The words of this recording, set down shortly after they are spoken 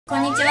こ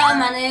んにちは、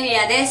マヌユリ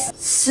アです。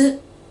すっ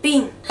ぴ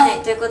ん。は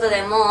い、ということ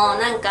でも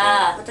うなん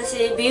か、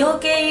私美容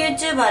系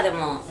YouTuber で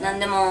もなん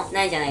でも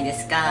ないじゃないで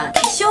すか。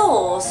化粧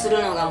をす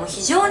るのがもう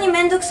非常に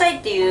めんどくさい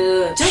ってい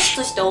う女子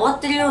として終わっ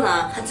てるよう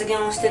な発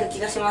言をしてる気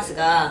がします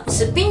が、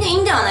すっぴんでいい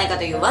んではないか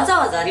という、わざ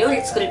わざ料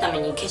理作るため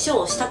に化粧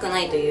をしたくな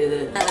いと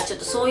いう、なんかちょっ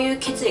とそういう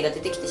決意が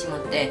出てきてしまっ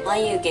て、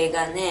眉毛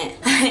がね。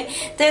はい。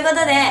ということ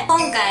で、今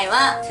回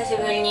は久し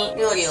ぶりに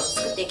料理を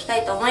作っていきた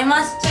いと思い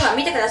ます。ちょっと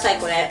見てください、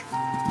これ。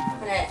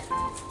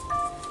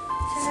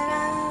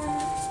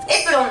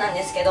エプロンなん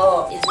ですけ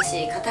ど、優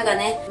しい方が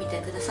ね見て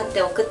くださっ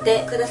て送っ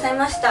てください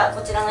ました。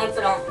こちらのエ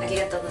プロンあり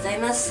がとうござい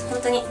ます。本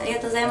当にありが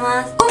とうござい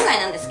ます。今回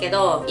なんですけ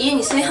ど、家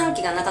に炊飯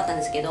器がなかったん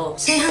ですけど、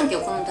炊飯器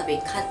をこの度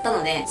買った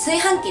ので、炊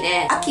飯器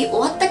で秋終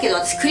わったけど、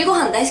私栗ご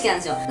飯大好きなん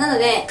ですよ。なの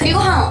で栗ご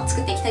飯を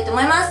作っていきたいと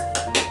思います。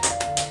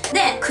で、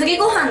栗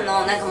ご飯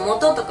のなんか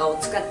素とかを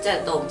使っちゃ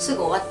うとす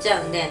ぐ終わっち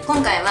ゃうんで、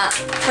今回は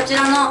こち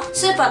らの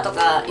スーパーと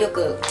かよ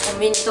くコ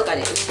ンビニとか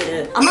で売って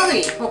る甘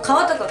栗、もう皮と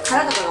か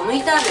殻とかが剥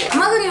いてある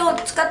甘栗を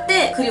使っ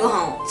て栗ご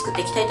飯を作っ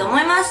ていきたいと思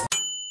います。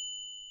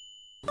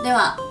で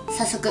は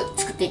早速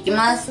作っていき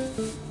ます。ちょっ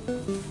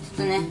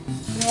とね、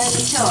とりあえ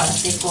ず手を洗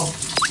っていこう。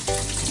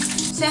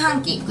炊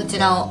飯器こち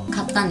らを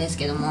買ったんです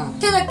けども、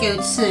手だけ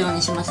移すよう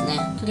にしますね、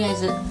とりあえ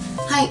ず。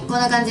はい、こん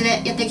な感じ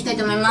でやっていきたい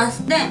と思いま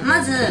す。で、ま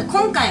ず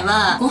今回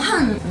はご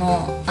飯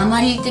の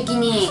余り的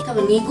に多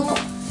分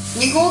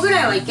2合ぐ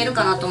らいはいける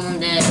かなと思うん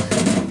で、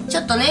ち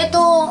ょっと冷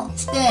凍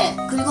して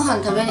栗ご飯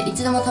い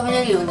つでも食べ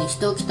れるようにし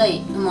ておきた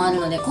いのもある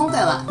ので、今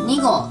回は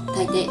2合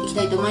炊いていき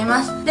たいと思い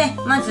ます。で、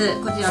まず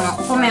こちらの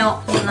お米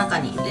をこの中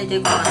に入れてい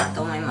こうかな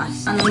と思いま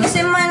す。無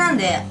洗米なん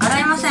で洗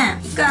いませ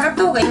ん。一回洗っ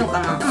た方がいいのか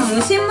な。でも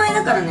無洗米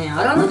だからね、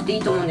洗わなくてい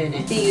いと思うんだよ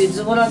ねっていう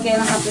ズボラ系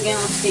な発言を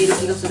している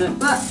気がする。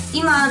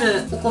今あ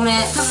るお米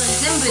多分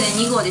全部で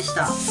2合でし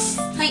た。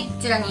はい、こ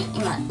ちらに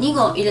今2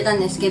合入れたん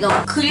ですけど、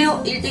栗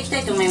を入れていきた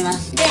いと思いま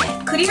す。で、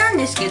栗なん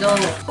ですけど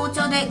包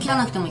丁で切ら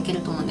なくてもいける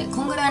と思うんで、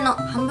こんぐらいの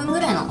半分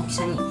ぐらいの大き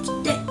さに切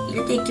って入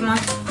れていきま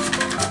す。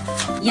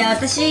いや、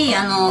私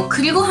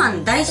栗ご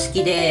飯大好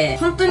きで、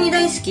本当に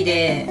大好き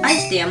で愛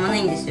してやまな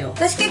いんですよ。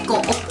私結構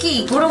大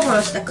きいゴロゴ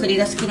ロした栗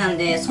が好きなん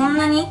で、そん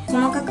なに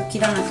細かく切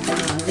らなくても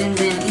全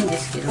然いいんで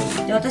すけ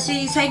ど、で、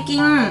私最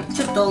近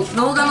ちょっと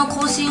動画の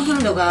更新頻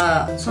度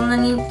がそんな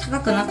に高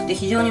くなくて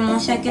非常に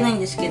申し訳ないん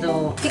ですけ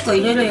ど、結構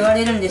いろいろ言わ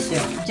れるんですよ。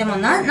じゃあもう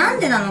なん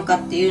でなのかっ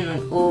てい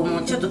うのを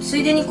もうちょっとつ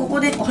いでにここ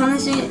でお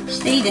話し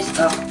していいです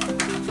か。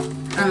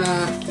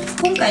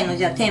今回の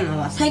じゃあテー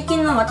マは最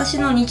近の私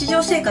の日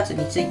常生活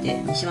について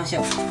にしまし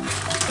ょう。い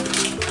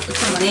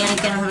つも恋愛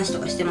系の話と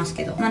かしてます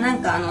けど、なん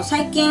か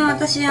最近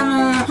私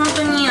本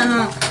当に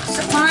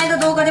この間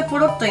動画でポ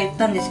ロッと言っ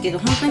たんですけど、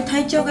本当に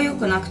体調が良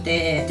くなく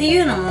て、ってい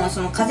うのも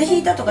風邪ひ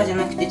いたとかじゃ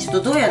なくて、ちょっ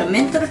とどうやら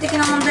メンタル的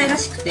な問題ら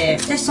しくて、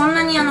私そん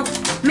なに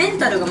メン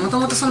タルがもと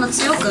もとそんな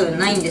強く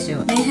ないんです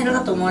よ。メンヘラ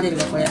だと思われる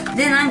がこれ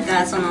で、なん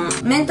か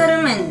メンタ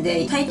ル面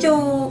で体調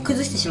を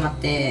崩してしまっ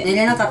て寝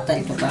れなかった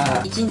りと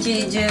か、一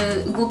日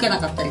中動けな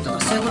かったりと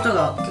か、そういうこと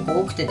が結構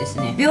多くてです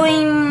ね、病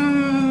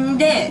院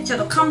でちょっ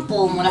と漢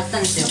方をもらった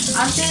んですよ。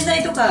安定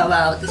剤とか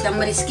は私あん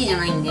まり好きじゃ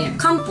ないんで、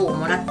漢方を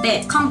もらっ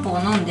て漢方を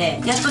飲ん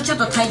で、やっとちょっ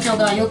と体調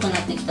が良くな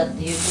ってきたっ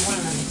ていうところ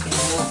なんですけ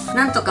ども、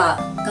なんとか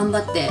頑張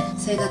って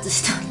生活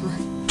しておりま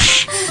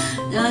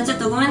す。ちょっ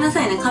とごめんな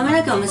さいね、髪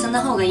の毛を結ん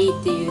だ方がいい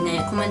っていう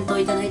ねコメントを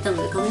いただいた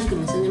ので、髪の毛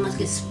結んでます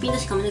けど、すっぴんだ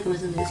し髪の毛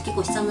結んでるし、結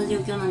構悲惨な状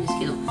況なんです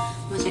けど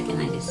申し訳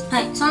ないです。は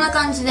い、そんな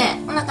感じで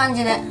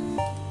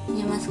見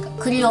えますか、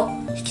栗を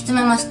引き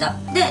詰めました。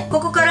で、こ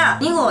こから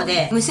2合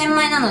で無洗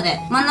米なので、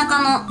真ん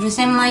中の無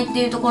洗米って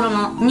いうところ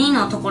の2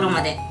のところ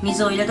まで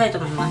水を入れたいと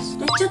思います。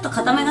で、ちょっと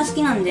固めが好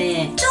きなん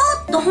で、ちょ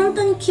っと本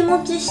当に気持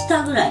ち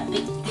下ぐらい、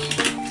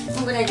こ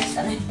のぐらいです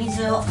かね、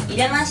水を入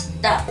れまし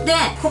た。で、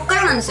こっか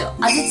らなんですよ、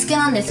味付け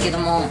なんですけど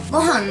も、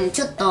ご飯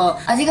ちょっと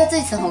味がつ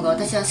いてた方が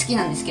私は好き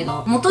なんですけ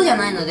ど、元じゃ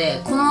ないの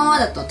で、このまま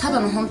だとただ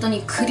の本当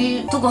に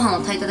栗とご飯を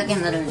炊いただけ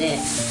になるんで、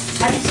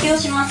味付けを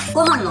します。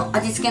ご飯の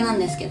味付けなん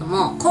ですけど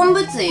も、昆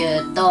布つ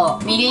ゆと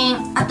みり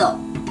ん、あと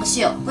お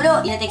塩、これを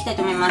入れていきたい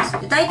と思います。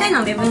で、大体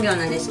の目分量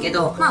なんですけ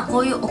ど、こ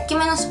ういう大き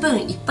めのスプ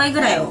ーン1杯ぐ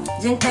らいを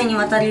全体に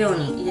渡るよう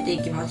に入れて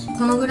いきます。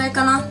このぐらい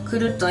かな、く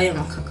るっと円を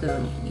描くよ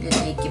うに入れ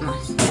ていきま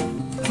す。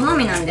好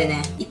みなんで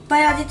ね、いっぱ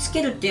い味付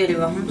けるっていうより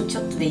はほんとち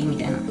ょっとでいいみ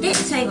たいな。で、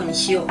最後に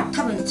塩、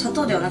多分砂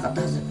糖ではなかっ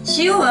たはず。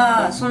塩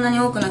はそんなに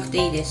多くなくて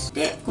いいです。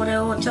で、これ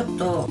をちょっ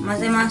と混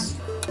ぜます。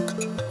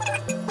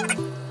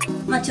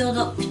ちょう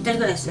どぴったり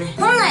ぐらいですね。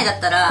本来だっ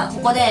たらこ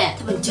こで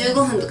多分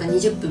15分とか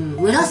20分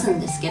蒸らすん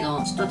ですけ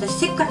ど、ちょっと私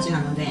せっかちな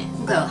ので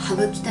今回は省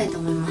きたいと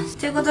思います。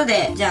ということ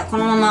で、じゃあこ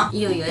のまま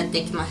いよいよやって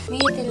いきます。見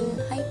えてる？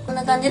はい、こん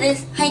な感じで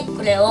す。はい、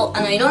これを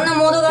いろんな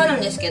モードがある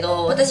んですけ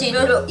ど、私い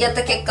ろいろやっ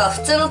た結果、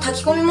普通の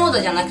炊き込みモード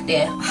じゃなく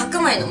て白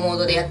米のモー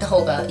ドでやった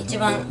方が一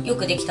番よ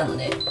くできたの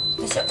で、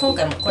私は今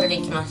回もこれで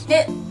いきます。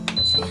で、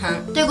炊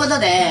飯ということ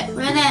で、こ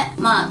れで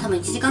多分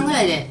1時間ぐ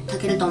らいで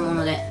炊けると思う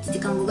ので、1時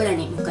間後ぐらい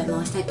にもう一回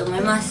回したいと思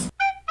います。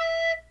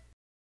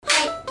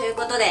という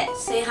ことで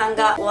炊飯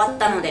が終わっ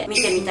たので見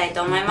てみたい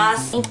と思いま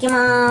す。いき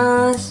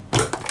まーす。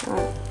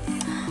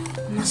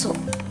うまそう。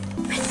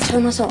めっちゃ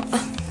うまそう。めっ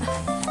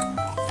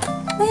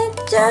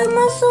ちゃう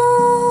まそう。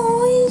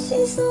美味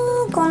しそう。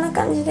こんな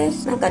感じで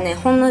す。なんかね、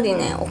ほんのり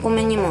ね、お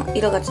米にも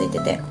色がついて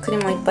て、栗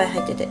もいっぱい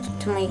入ってて、とっ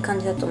てもいい感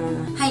じだと思い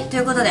ます。はい、と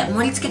いうことで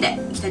盛り付けて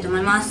いきたいと思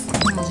います。も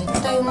う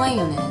絶対うまい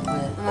よね、こ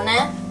れ。この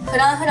ね、フ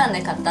ランフラン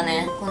で買った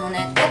ね、この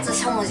ね、かつ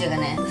しゃもじが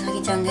ね、うさぎ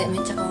ちゃんでめ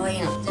っちゃ可愛い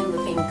の。全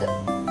部ピンク。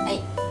は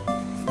い、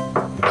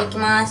いき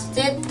ます。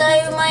絶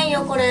対うまい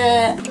よ、こ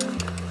れ。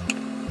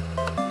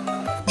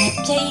めっ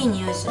ちゃいい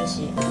匂いする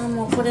し、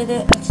もうこれ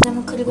でいつで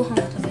も栗ご飯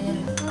が食べれる。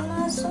う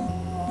まそう。は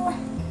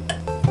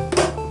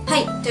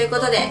い、というこ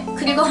とで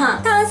栗ご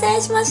飯完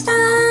成しました。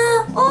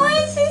美味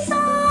しそう。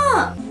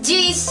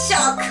実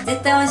食。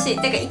絶対美味しい。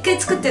てか一回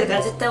作ってるか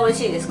ら絶対美味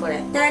しいです。これ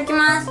いただき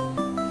ます。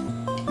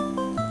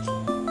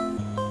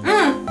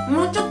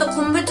もうちょっと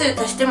昆布つゆ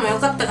足してもよ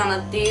かったかな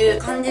っていう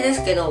感じで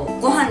すけど、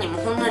ご飯にも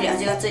ほんのり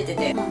味がついて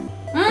て、も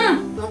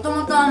と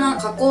もと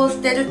加工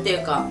してるって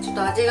いうか、ちょっ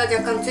と味が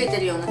若干ついて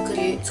るような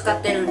栗使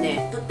ってるん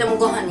で、とっても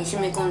ご飯に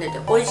染み込んでて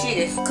美味しい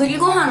です。栗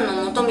ご飯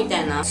の素みた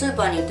いなスー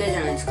パーに売ってるじ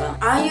ゃないですか。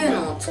ああいう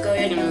のを使う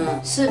よりも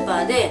スーパ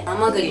ーで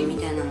甘栗み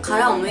たいな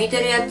殻を剥いて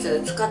るや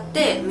つ使っ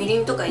てみり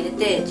んとか入れ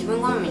て自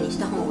分好みにし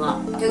た方が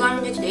手軽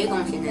にできていいか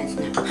もしれないです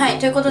ね。はい、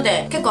ということ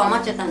で結構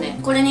余っちゃったんで、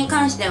これに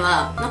関して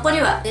は残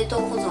りは冷凍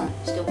保存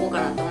しておこう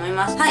かなと思い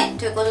ます。はい、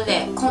ということ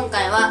で今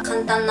回は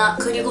簡単な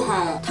栗ご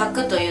飯を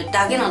炊くという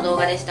だけの動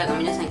画でしたが、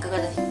皆さんいかが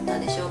でした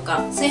でしょう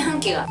か。炊飯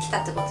器が来た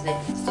ってことでちょ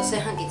っと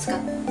炊飯器使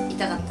い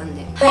たかったん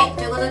で、はい、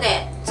ということ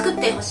で作っ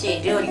てほし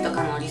い料理と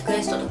かのリク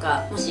エストと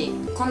か、もし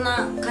こん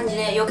な感じ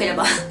で良けれ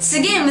ばす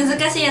げえ難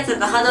しいやつだ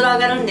とハードル上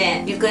がるん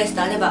で、リクエス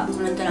トあればコ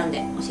メント欄で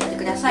教えて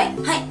ください。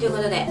はい、というこ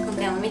とで今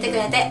回も見てく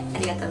れてあ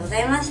りがとうござ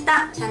いまし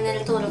た。チャンネ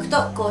ル登録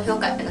と高評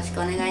価よろしく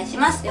お願いし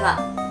ます。では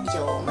以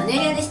上、マネ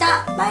リアでし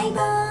た。バイ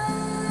バーイ。